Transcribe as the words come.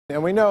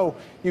And we know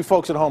you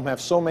folks at home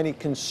have so many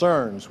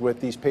concerns with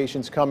these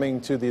patients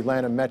coming to the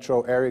Atlanta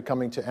metro area,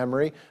 coming to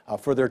Emory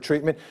for their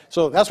treatment.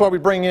 So that's why we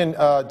bring in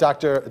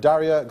Dr.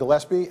 Daria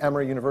Gillespie,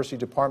 Emory University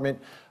Department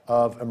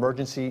of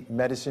Emergency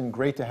Medicine.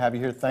 Great to have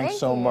you here. Thanks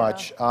so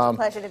much. It's a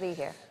pleasure to be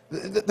here.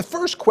 The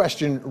first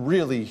question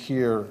really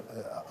here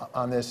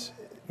on this,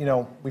 you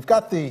know, we've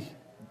got the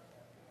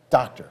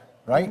doctor,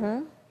 right?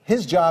 Mm-hmm.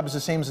 His job is the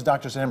same as the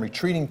doctors at Emory,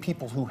 treating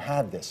people who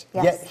had this.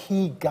 Yes. Yet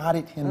he got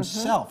it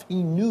himself.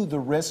 He knew the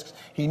risks.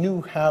 He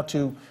knew how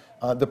to,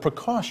 the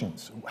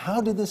precautions.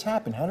 How did this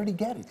happen? How did he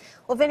get it?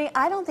 Well, Vinny,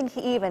 I don't think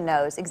he even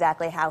knows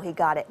exactly how he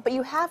got it. But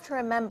you have to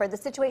remember, the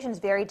situation is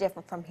very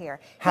different from here.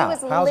 How?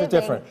 How's it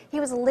different? He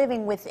was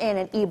living within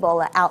an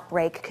Ebola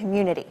outbreak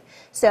community.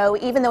 So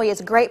even though he has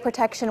great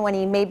protection when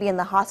he may be in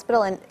the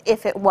hospital, and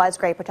if it was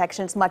great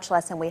protection, it's much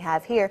less than we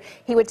have here,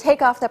 he would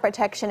take off the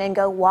protection and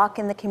go walk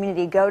in the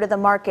community, go to the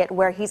market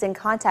where he's in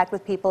contact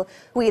with people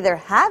who either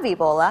have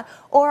Ebola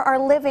or are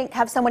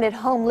have someone at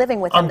home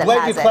living with them that has it.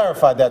 I'm glad you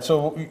clarified that.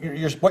 So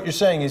what you're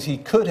saying is he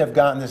could have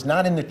gotten this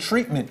not in the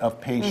treatment of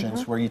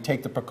patients where you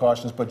take the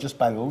precautions, but just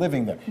by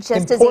living there. Just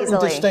Important as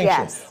easily,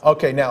 distinction. yes.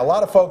 Okay, now a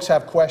lot of folks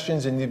have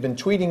questions and you've been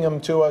tweeting them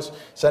to us,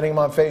 sending them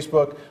on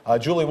Facebook.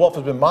 Julie Wolf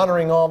has been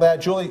monitoring all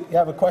that. Julie, you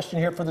have a question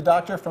here for the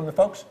doctor from the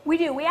folks? We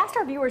do. We asked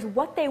our viewers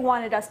what they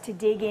wanted us to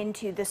dig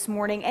into this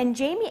morning, and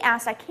Jamie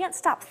asked, I can't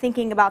stop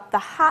thinking about the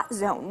hot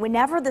zone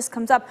whenever this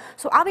comes up.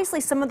 So obviously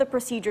some of the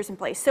procedures in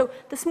place. So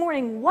this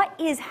morning, what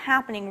is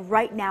happening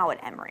right now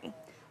at Emory?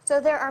 So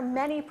there are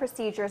many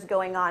procedures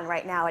going on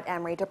right now at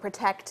Emory to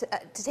protect,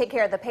 to take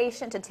care of the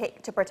patient,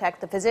 to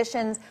protect the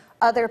physicians,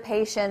 other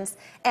patients,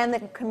 and the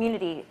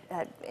community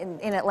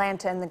in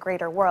Atlanta and the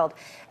greater world.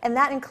 And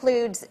that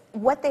includes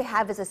what they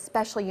have is a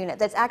special unit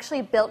that's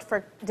actually built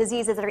for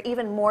diseases that are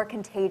even more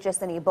contagious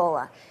than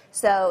Ebola.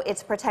 So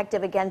it's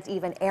protective against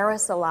even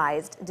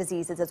aerosolized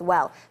diseases as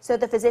well. So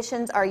the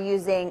physicians are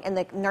using, and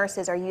the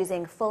nurses are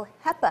using full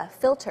HEPA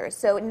filters.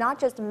 So not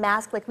just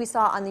masks like we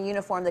saw on the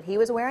uniform that he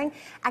was wearing,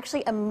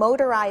 actually a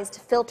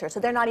motorized filter. So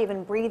they're not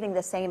even breathing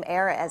the same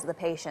air as the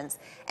patients.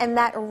 And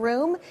that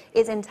room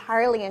is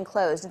entirely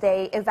enclosed.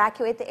 They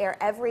evacuate the air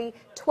every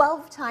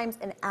 12 times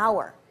an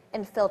hour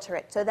and filter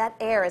it. So that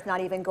air is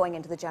not even going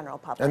into the general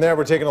public. And there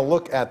we're taking a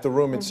look at the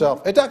room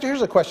itself. Hey, doctor,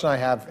 here's a question I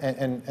have,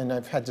 and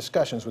I've had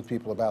discussions with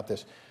people about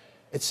this.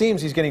 It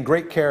seems he's getting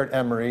great care at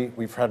Emory.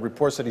 We've had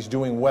reports that he's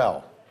doing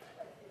well.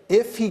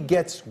 If he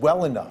gets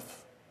well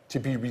enough to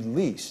be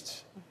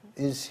released,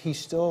 is he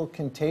still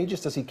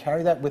contagious? Does he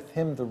carry that with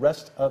him the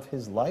rest of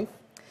his life?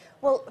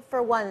 Well,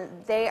 for one,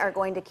 they are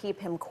going to keep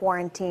him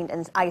quarantined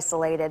and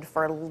isolated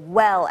for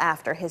well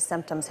after his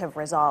symptoms have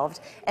resolved,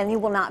 and he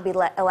will not be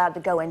allowed to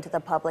go into the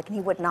public, and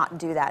he would not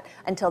do that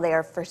until they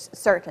are for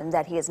certain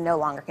that he is no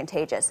longer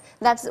contagious.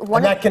 That's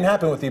one. And that can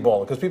happen with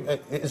Ebola, because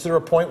is there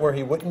a point where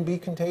he wouldn't be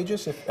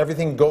contagious if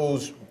everything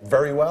goes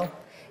very well?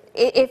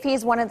 If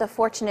he's one of the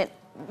fortunate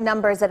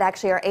numbers that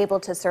actually are able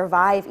to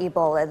survive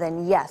Ebola,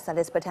 then yes, that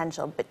is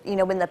potential. But, you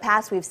know, in the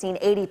past we've seen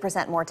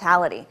 80%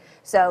 mortality.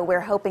 So we're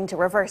hoping to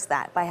reverse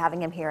that by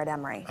having him here at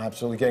Emory.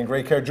 Absolutely, getting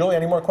great care. Julie,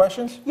 any more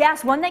questions?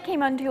 Yes, one that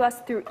came onto us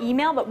through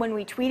email, but when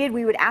we tweeted,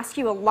 we would ask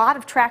you a lot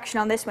of traction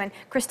on this one.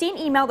 Christine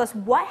emailed us,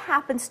 what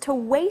happens to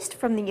waste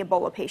from the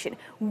Ebola patient?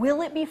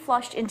 Will it be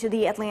flushed into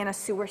the Atlanta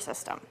sewer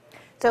system?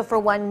 So for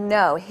one,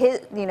 no.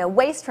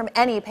 Waste from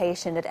any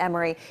patient at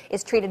Emory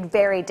is treated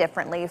very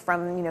differently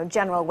from,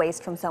 general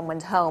waste from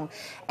someone's home.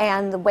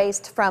 And the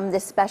waste from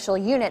this special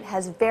unit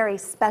has very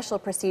special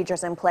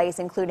procedures in place,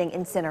 including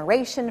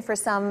incineration for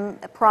some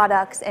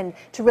products, and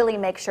to really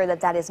make sure that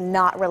that is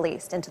not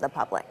released into the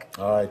public.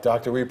 All right,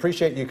 doctor, we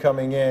appreciate you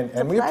coming in,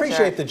 and we pleasure.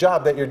 appreciate the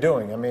job that you're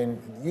doing. I mean,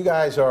 you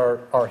guys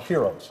are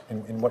heroes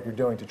in what you're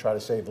doing to try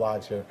to save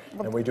lives here,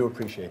 and we do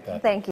appreciate that. Thank you.